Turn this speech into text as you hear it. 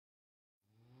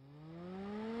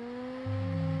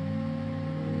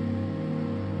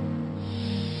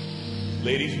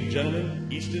Ladies and gentlemen,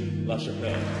 Easton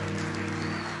LaChappelle.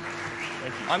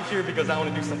 I'm here because I want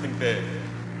to do something big.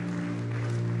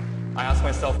 I ask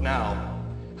myself now,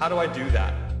 how do I do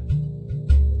that?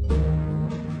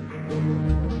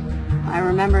 I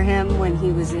remember him when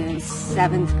he was in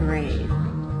 7th grade.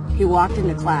 He walked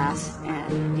into class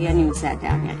and he hadn't even sat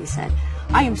down yet. He said,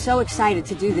 "I am so excited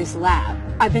to do this lab.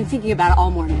 I've been thinking about it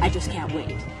all morning. I just can't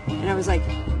wait." And I was like,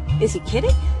 is he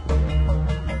kidding?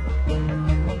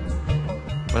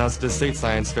 When I was at the state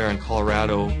science fair in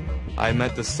Colorado, I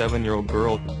met this 7-year-old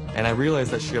girl and I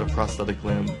realized that she had a prosthetic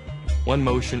limb. One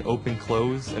motion, open,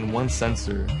 close, and one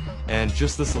sensor. And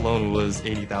just this alone was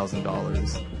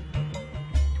 $80,000.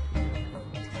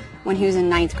 When he was in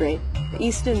 9th grade,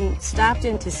 Easton stopped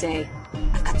in to say,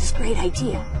 "I've got this great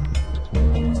idea."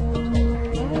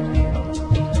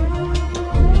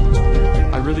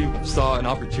 I really saw an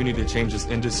opportunity to change this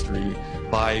industry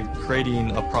by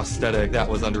creating a prosthetic that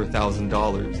was under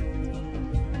 $1,000.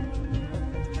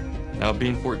 Now,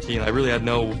 being 14, I really had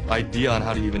no idea on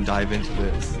how to even dive into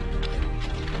this.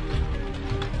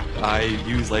 I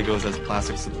use Legos as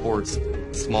plastic supports,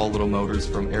 small little motors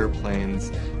from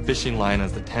airplanes, fishing line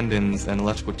as the tendons, and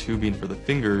electrical tubing for the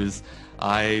fingers.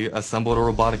 I assembled a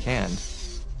robotic hand.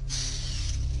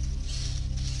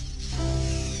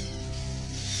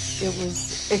 It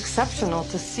was exceptional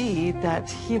to see that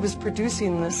he was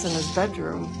producing this in his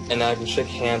bedroom. And I can shake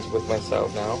hands with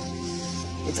myself now.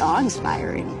 It's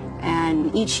awe-inspiring,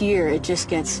 and each year it just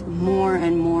gets more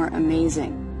and more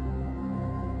amazing.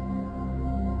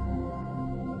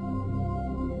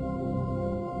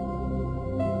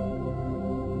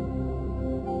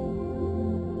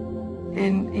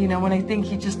 And, you know, when I think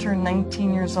he just turned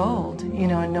 19 years old, you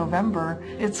know, in November,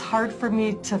 it's hard for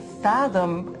me to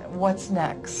fathom what's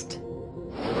next.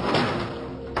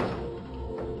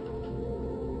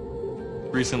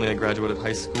 Recently, I graduated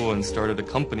high school and started a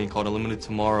company called Unlimited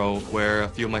Tomorrow, where a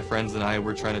few of my friends and I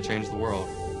were trying to change the world.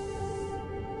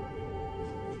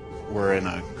 We're in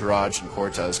a garage in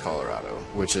Cortez, Colorado,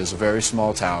 which is a very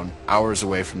small town, hours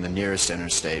away from the nearest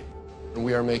interstate.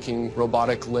 We are making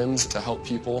robotic limbs to help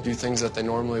people do things that they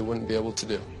normally wouldn't be able to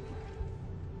do.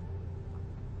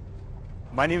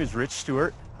 My name is Rich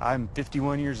Stewart. I'm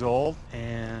 51 years old,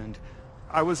 and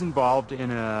I was involved in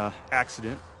an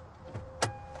accident.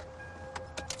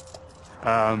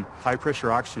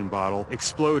 High-pressure oxygen bottle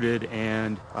exploded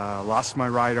and lost my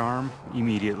right arm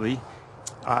immediately.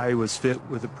 I was fit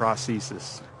with a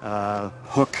prosthesis,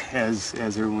 hook, as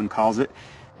everyone calls it.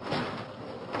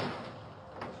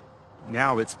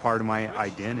 Now it's part of my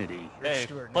identity. Hey,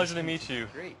 pleasure to meet you.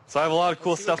 Great. So I have a lot of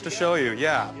cool stuff to show you,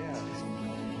 yeah.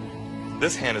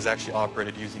 This hand is actually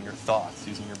operated using your thoughts,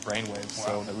 using your brain waves. Wow.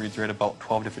 So that reads right about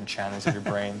 12 different channels in your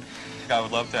brain. I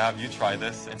would love to have you try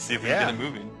this and see if we can get it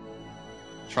moving.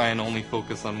 Try and only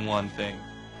focus on one thing.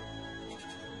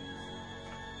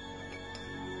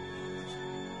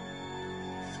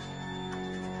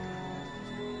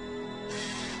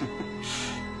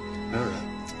 All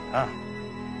right.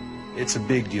 It's a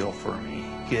big deal for me.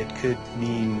 It could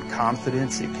mean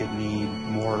confidence, it could mean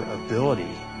more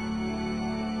ability.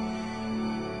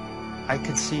 I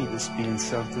could see this being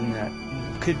something that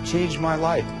could change my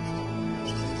life.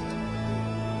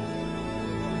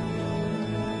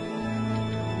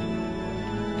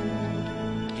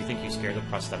 Do you think you scare the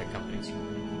prosthetic companies?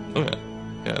 Oh yeah.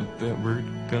 Yeah, we're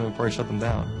gonna probably shut them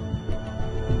down.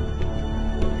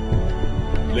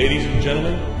 Ladies and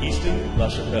gentlemen, Easton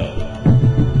LaChappelle.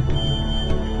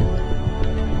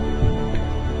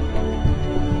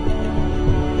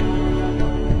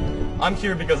 I'm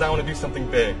here because I want to do something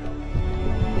big.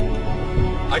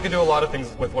 I could do a lot of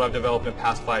things with what I've developed in the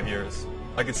past 5 years.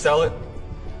 I could sell it,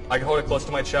 I could hold it close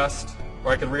to my chest,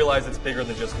 or I could realize it's bigger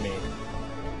than just me.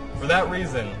 For that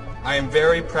reason, I am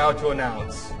very proud to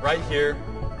announce, right here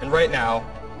and right now,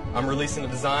 I'm releasing the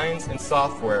designs and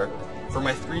software for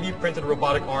my 3D printed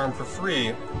robotic arm for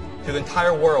free to the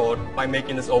entire world by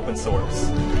making this open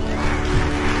source.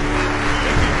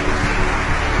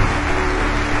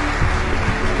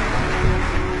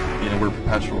 We're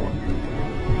perpetual.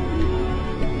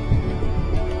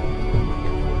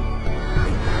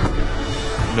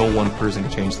 No one person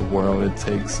can change the world. It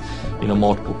takes,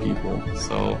 multiple people.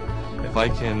 So if I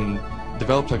can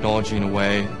develop technology in a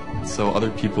way so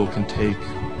other people can take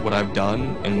what I've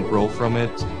done and grow from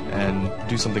it and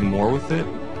do something more with it,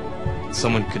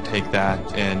 someone could take that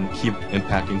and keep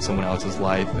impacting someone else's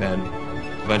life and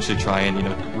eventually try and,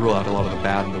 rule out a lot of the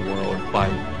bad in the world by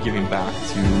giving back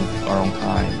to our own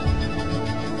kind.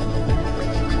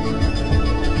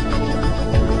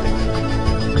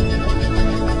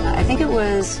 I think it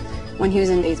was when he was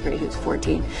in 8th grade, he was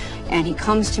 14, And he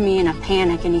comes to me in a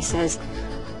panic and he says,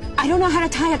 I don't know how to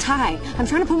tie a tie. I'm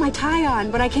trying to put my tie on,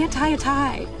 but I can't tie a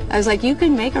tie. I was like, you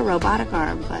can make a robotic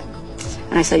arm, but...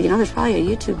 And I said, you know, there's probably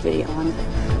a YouTube video on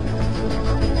it.